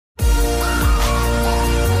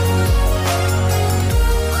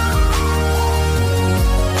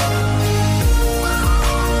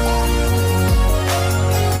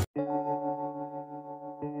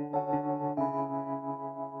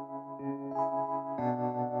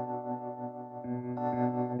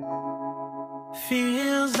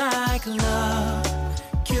Feels like love.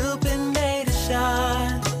 Cupid made a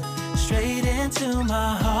shot straight into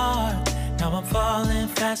my heart. Now I'm falling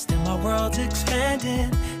fast and my world's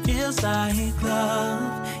expanding. Feels like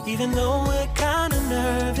love. Even though we're kinda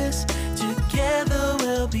nervous, together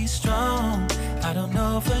we'll be strong. I don't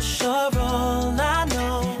know for sure, all I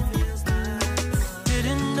know.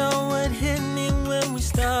 Didn't know what hit me when we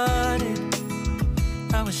started.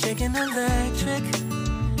 I was shaking electric,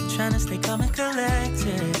 trying to stay calm and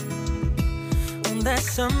collected. On that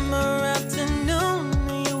summer afternoon,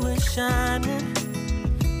 you were shining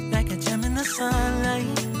like a gem in the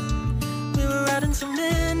sunlight. We were out until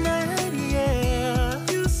midnight, yeah.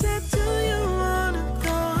 You said, do you wanna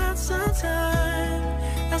go out sometime?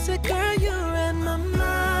 I said, girl, you read my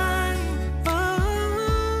mind.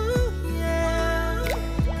 Oh, yeah.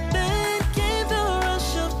 Then came the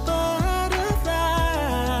rush of butterflies,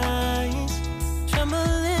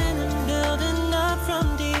 trembling and building up from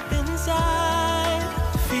deep inside.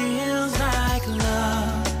 Feels like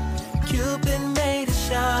love. Cupid made a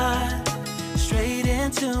shot straight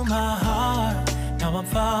into my heart. Now I'm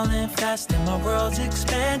falling fast and my world's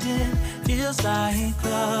expanding. Feels like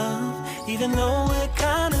love. Even though we're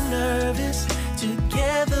kinda nervous,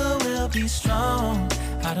 together we'll be strong.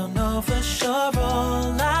 I don't know for sure,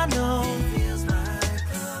 all I know.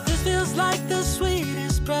 This feels like the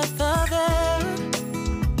sweetest breath of air.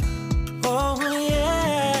 Oh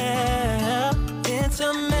yeah, it's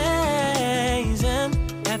amazing.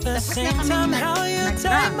 At the same time, how you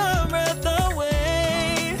take my breath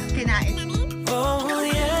away. Oh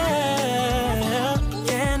yeah,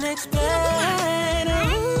 can't explain.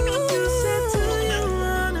 You said, do you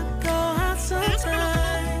wanna go out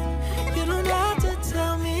sometime? You don't have to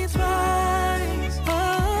tell me twice.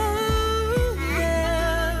 Oh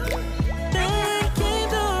yeah. Then came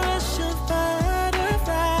the rush of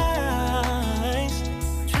butterflies,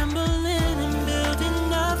 trembling and building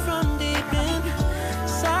up from deep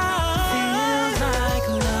inside. Feels like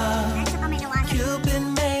love. Cupid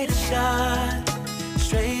made a shot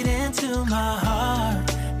straight into my heart.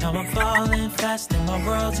 Now I'm falling fast and my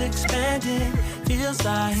world's expanding. Feels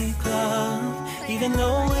like love. Even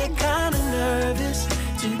though we're kinda nervous,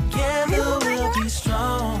 together we'll be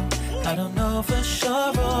strong. I don't know for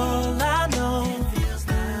sure, all I know.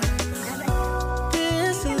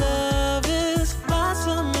 This love is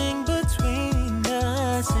blossoming between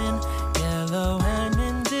us in yellow and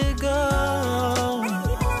indigo.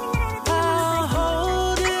 I'll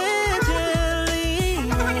hold it dearly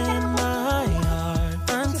in my heart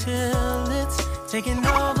until it's taking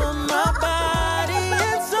over my body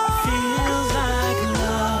and soul. Feels like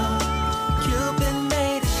love. Cupid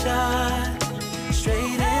made a shot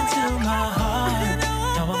straight into my heart.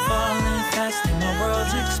 Now I'm falling fast and my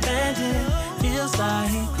world's expanding. Feels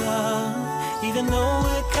like love. Even though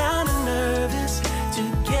we're kinda nervous,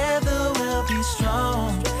 together we'll be strong.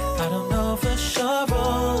 I don't know for sure,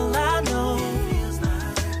 all I know.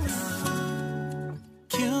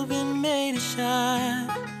 Cupid made a shot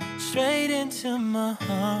straight into my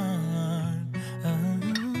heart.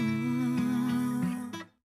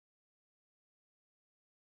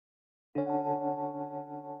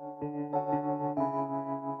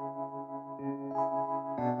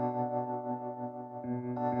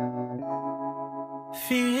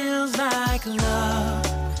 Feels like love.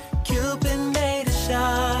 Cupid made a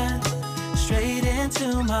shot straight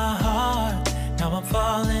into my heart. Now I'm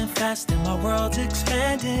falling fast and my world's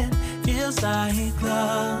expanding. Feels like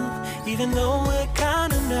love. Even though we're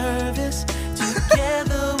kinda nervous,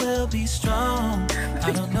 together we'll be strong.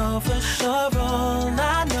 I don't know for sure, all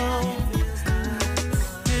I know.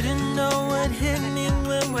 Didn't know what hit me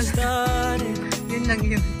when we started. Yun lang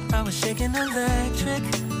yun. I was shaking electric,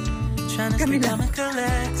 trying to stay calm and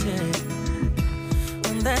collected.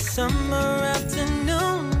 On that summer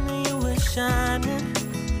afternoon, you were shining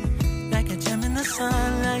like a gem in the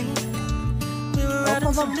sunlight. We were out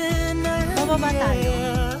until midnight,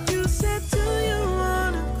 yeah. You said, do you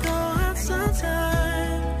wanna go out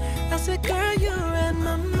sometime? I said, girl, you read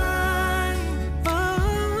my mind.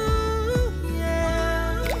 Oh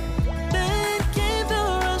yeah. Then came the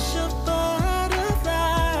rush of butterflies,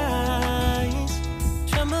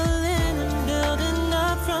 trembling and building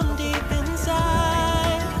up from deep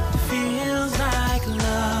inside. Feels like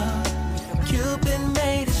love. Cupid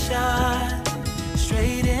made a shot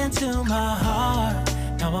straight into my heart.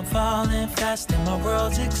 Now I'm falling fast and my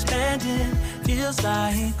world's expanding. Feels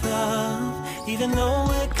like love. Even though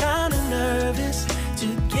we're kinda nervous,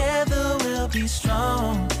 together we'll be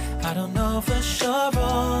strong. I don't know for sure,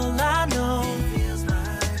 all I know.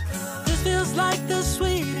 This feels like the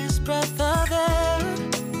sweetest breath of air.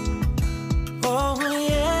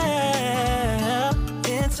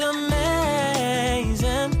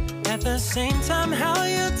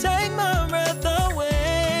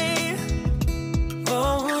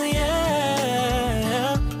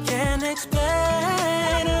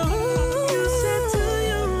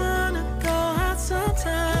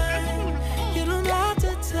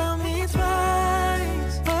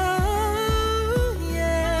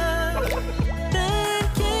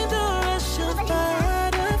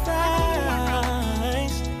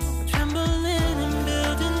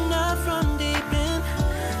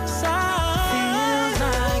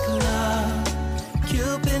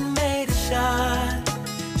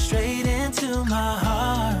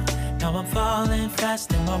 I'm falling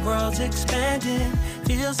fast and my world's expanding.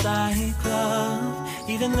 Feels like love,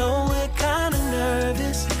 even though we're kinda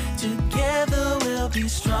nervous. Together we'll be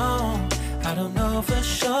strong. I don't know for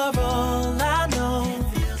sure, all I know.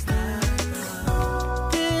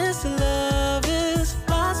 This love is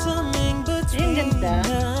blossoming between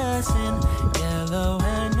us in yellow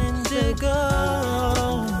and indigo.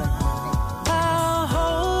 I'll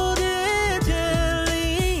hold it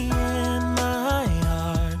gently in my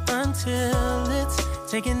heart until it's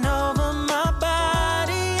taking over my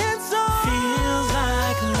body and soul. Feels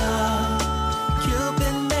like love.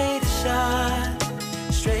 Cupid made a shot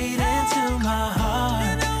straight into my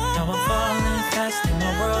heart. Now I'm falling fast and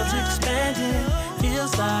my world's expanding.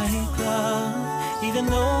 Feels like love, even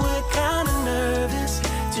though we're kinda nervous.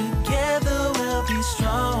 Together we'll be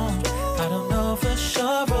strong. I don't know for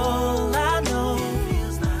sure, all I know.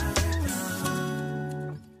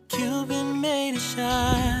 Cupid made a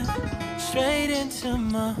shot straight into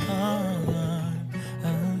my heart.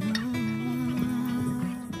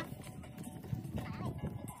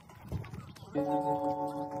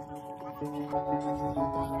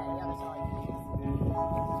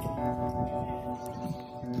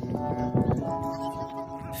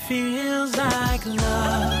 Feels like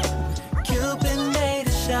love. Cupid made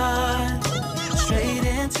a shot straight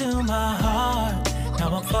into my heart.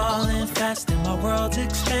 Now I'm falling fast and my world's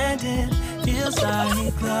expanding. Feels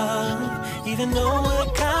like love, even though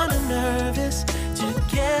we're kinda nervous.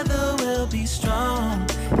 Together we'll be strong.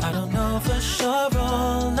 I don't know for sure,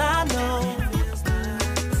 all I know.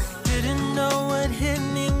 Didn't know what hit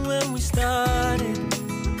me when we started.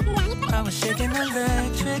 I was shaking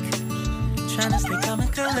electric, trying to stay calm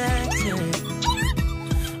and collected.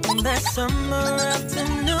 On that summer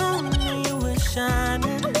afternoon, you were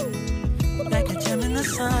shining like a gem in the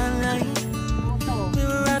sunlight. We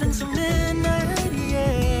were out until midnight,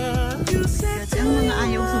 yeah. You said to me,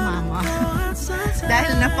 ayaw sumama.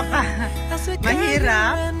 Dahil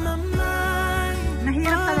mahirap.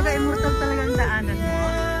 Mahirap talaga, immortal talaga ang daanan mo.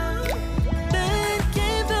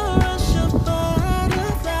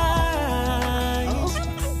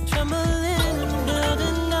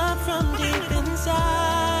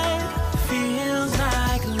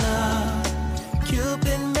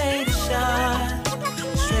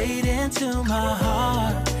 My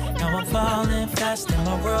heart, now I'm falling fast and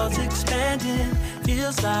my world's expanding.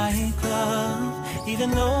 Feels like love,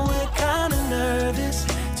 even though we're kinda nervous.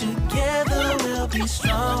 Together we'll be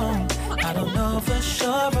strong. I don't know for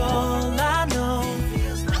sure, all I know.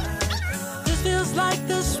 This feels like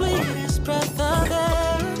the sweetest breath of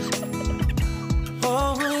air.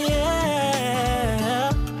 Oh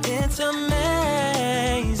yeah, it's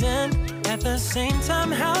amazing. At the same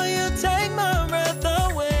time, how you take my breath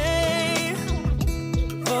away.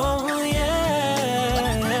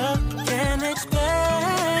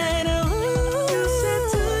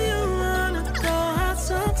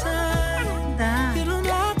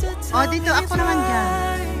 Oh, dito ako naman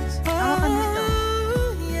dyan. Hawakan dito.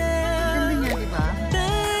 Ganda niya, di ba?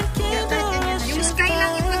 Yung sky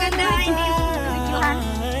lang yung maganda, hindi yung videohan.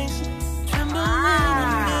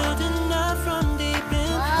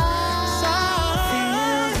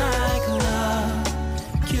 Feels like love.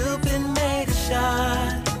 Cupid made a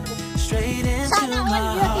shot straight into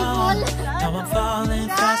my heart. Now I'm falling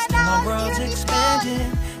fast and my world's expanding.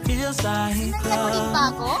 Feels like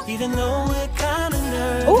love, even though we're kinda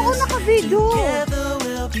nervous. Oo, naka-video. Together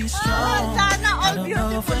we'll be strong. Sana all I don't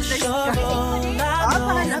know for sure, all I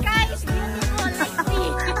know.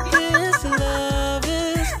 This love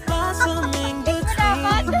is blossoming between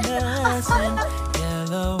us in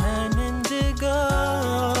yellow and indigo.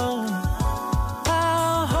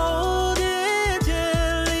 I'll hold it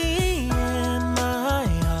gently in my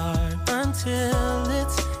heart until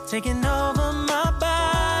it's taking over my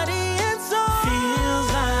body and soul. Feels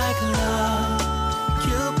like love.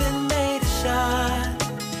 Cupid made a shot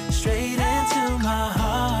straight into my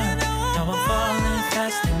heart. Now I'm falling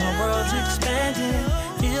fast and my world's expanding.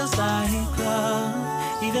 Feels like love,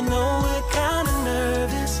 even though we're kinda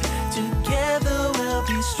nervous. Together we'll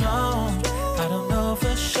be strong. I don't know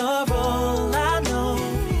for sure, all I know.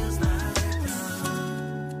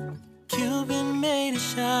 Cupid made a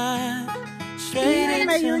shot straight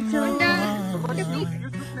into my heart.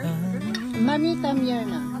 Mamita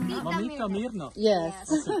Mirna. Mamita Mirna? Yes.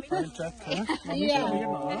 Check, huh? Yeah.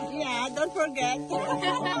 Mirna, huh? Yeah, don't forget.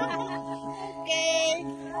 Okay.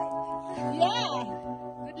 Yeah.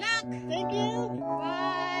 Good luck. Thank you.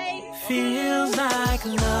 Bye. Feels like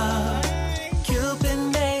love. Cupid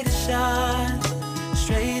made a shot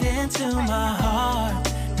straight into my heart.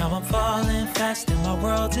 Now I'm falling fast and my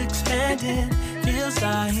world's expanding. Feels feels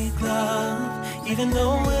like love. Even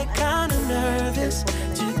though we're kinda nervous,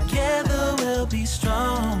 together we'll be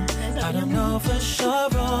strong. I don't know for sure,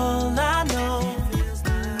 all I know.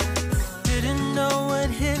 Didn't know what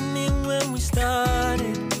hit me when we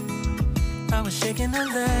started. I was shaking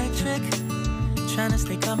electric, trying to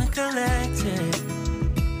stay calm and collected.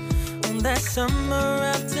 On that summer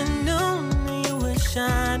afternoon, you were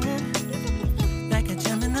shining like a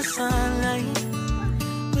gem in the sunlight.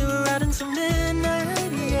 We were out until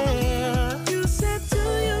midnight, yeah. You said, do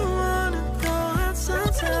you wanna go out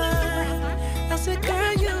sometime? I said,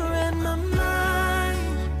 girl, you read my mind.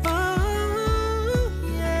 Oh,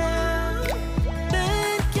 yeah.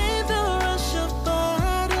 Then came the rush of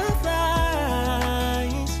butterflies,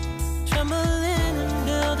 trembling and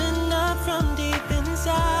building up from deep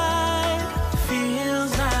inside.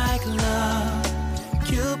 Feels like love.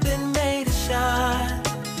 Cupid made a shot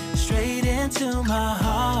straight into my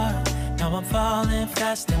heart. Now I'm falling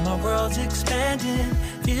fast and my world's expanding.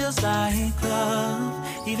 Feels like love.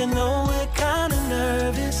 Even though we're kinda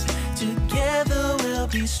nervous, together we'll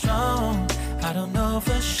be strong. I don't know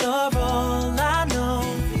for sure, all I know.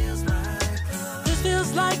 This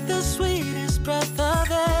feels like the sweetest breath of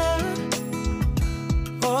air.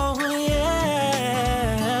 Oh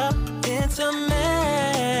yeah, it's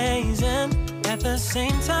amazing. At the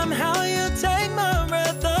same time, how you take my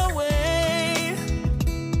breath away.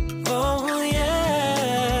 Oh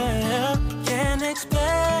yeah, can't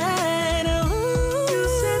explain. Ooh. You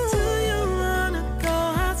said, do you wanna go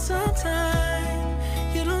out sometime?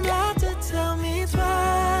 You don't have to tell me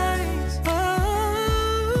twice.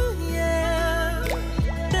 Oh yeah.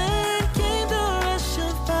 Then came the rush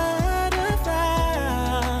of butterflies,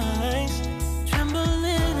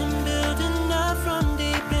 trembling and building up from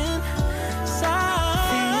deep inside.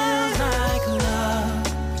 Feels like love.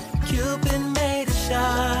 Cupid made a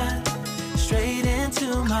shot straight into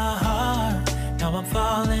my heart. Now I'm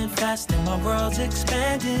falling fast and my world's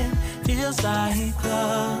expanding. Feels like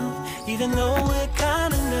love. Even though we're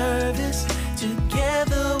kinda nervous,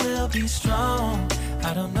 together we'll be strong.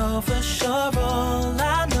 I don't know for sure, all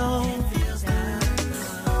I know.